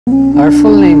Her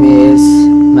full name is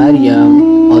Meryem,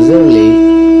 uzarli,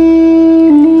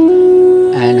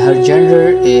 and her gender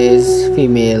is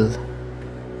female,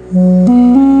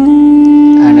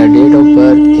 and her date of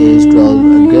birth is 12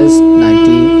 August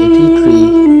 1983,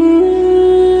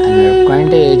 and her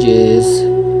current age is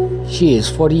she is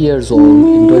 40 years old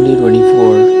in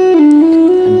 2024,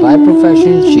 and by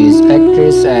profession she is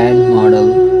actress and model,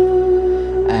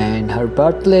 and her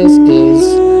birthplace is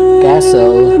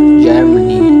Kassel,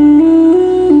 Germany,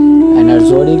 and her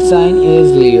zodiac sign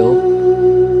is Leo,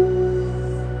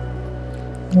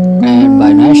 and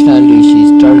by nationality she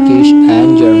is Turkish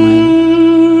and German,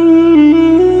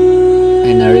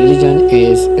 and her religion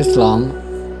is Islam,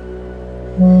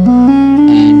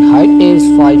 and height is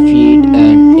 5 feet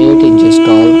and 8 inches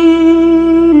tall,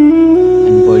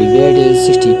 and body weight is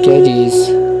 60 kgs,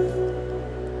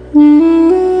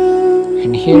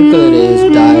 and hair color is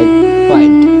dyed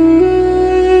white,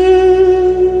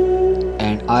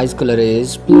 and eyes color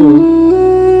is blue,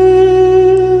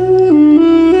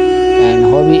 and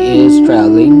hobby is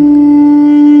traveling,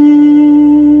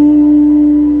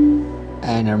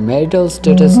 and her marital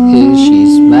status is she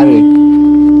is married.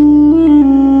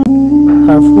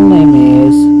 Her full name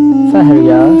is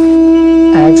Fahriye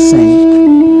Evcen,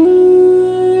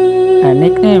 and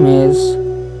nickname is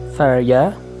Fahriye,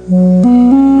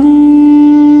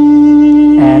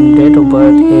 and date of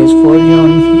birth is 4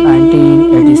 June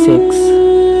 1986,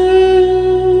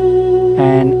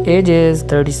 and age is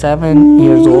 37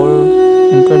 years old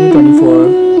in 2024,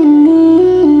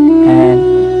 and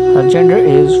her gender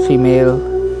is female,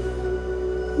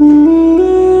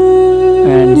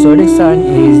 and zodiac sign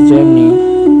is Gemini,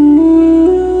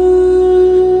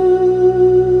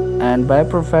 and by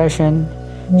profession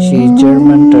she is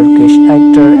German Turkish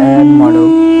actor and model,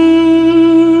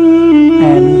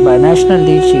 and by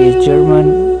nationality she is German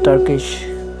Turkish,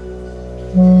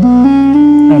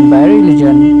 and by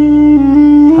religion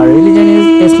her religion is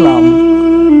Islam,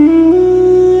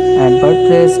 and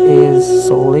birthplace is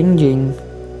Solingen,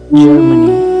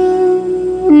 Germany,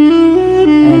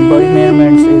 and body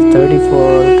measurements is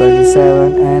 34,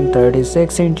 27 and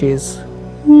 36 inches,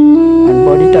 and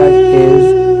body type is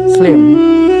slim,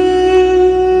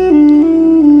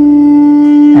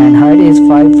 and height is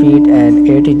 5 feet and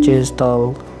 8 inches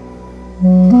tall,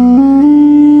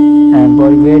 and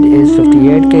body weight is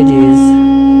 58 kgs,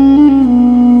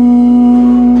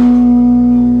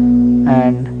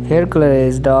 and hair color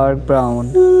is dark brown,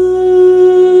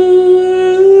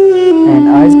 and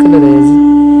eyes color is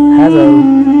hazel,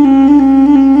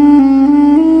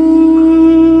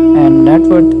 and net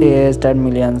worth is 10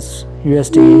 millions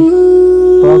USD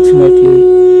approximately,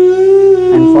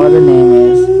 and father name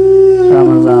is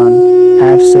Ramazan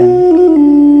Evcen,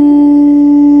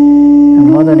 and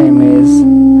mother name is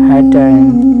Hatan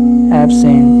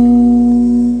Evcen,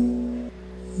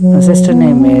 and sister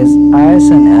name is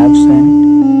Aysen Evcen,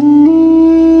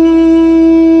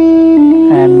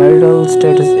 and marital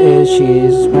status is she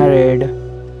is married,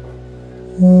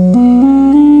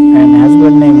 and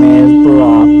husband name is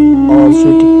Barak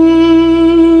Al-Sweetie,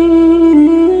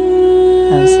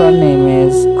 and son name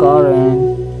is Karen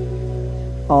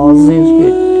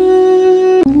Al-Zivit.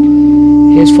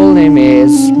 His full name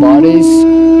is Baris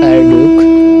arduc,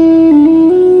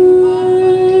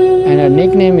 and her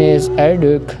nickname is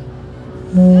arduc,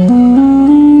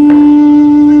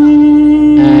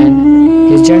 and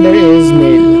his gender is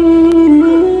male,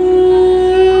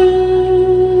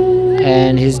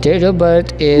 and his date of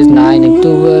birth is 9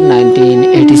 October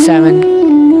 1987,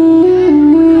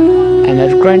 and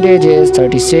her current age is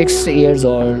 36 years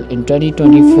old in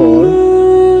 2024,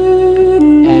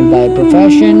 and by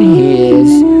profession he is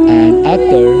an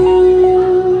actor,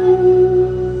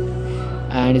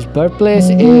 and his birthplace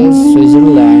is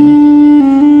Switzerland,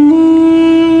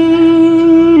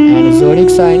 and his zodiac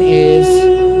sign is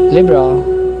Libra,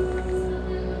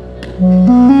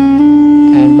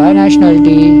 and by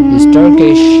nationality is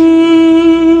Turkish,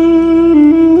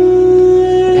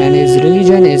 and his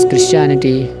religion is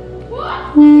Christianity,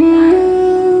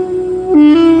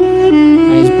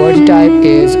 and his body type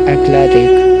is athletic,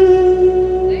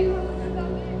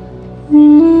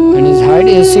 and his height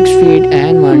is 6 feet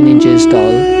and 1 inches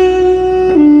tall,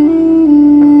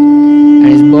 and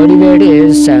his body weight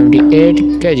is 78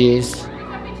 kgs,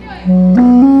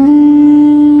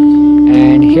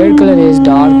 and hair color is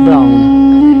dark brown,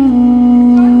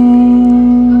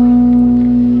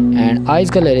 and eyes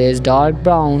color is dark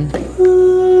brown,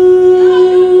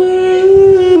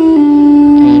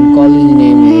 and college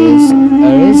name is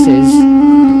Baris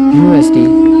University,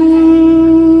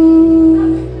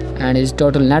 and his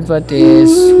total net worth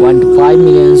is 1 to 5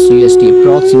 million USD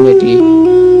approximately.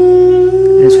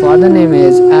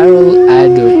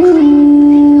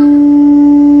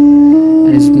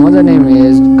 mother name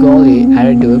is Golly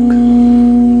Arduc,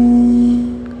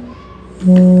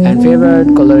 and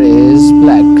favorite color is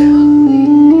black,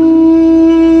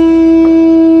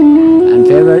 and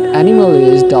favorite animal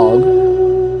is dog,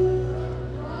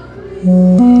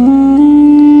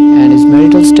 and his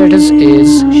marital status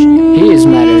is he is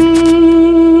married.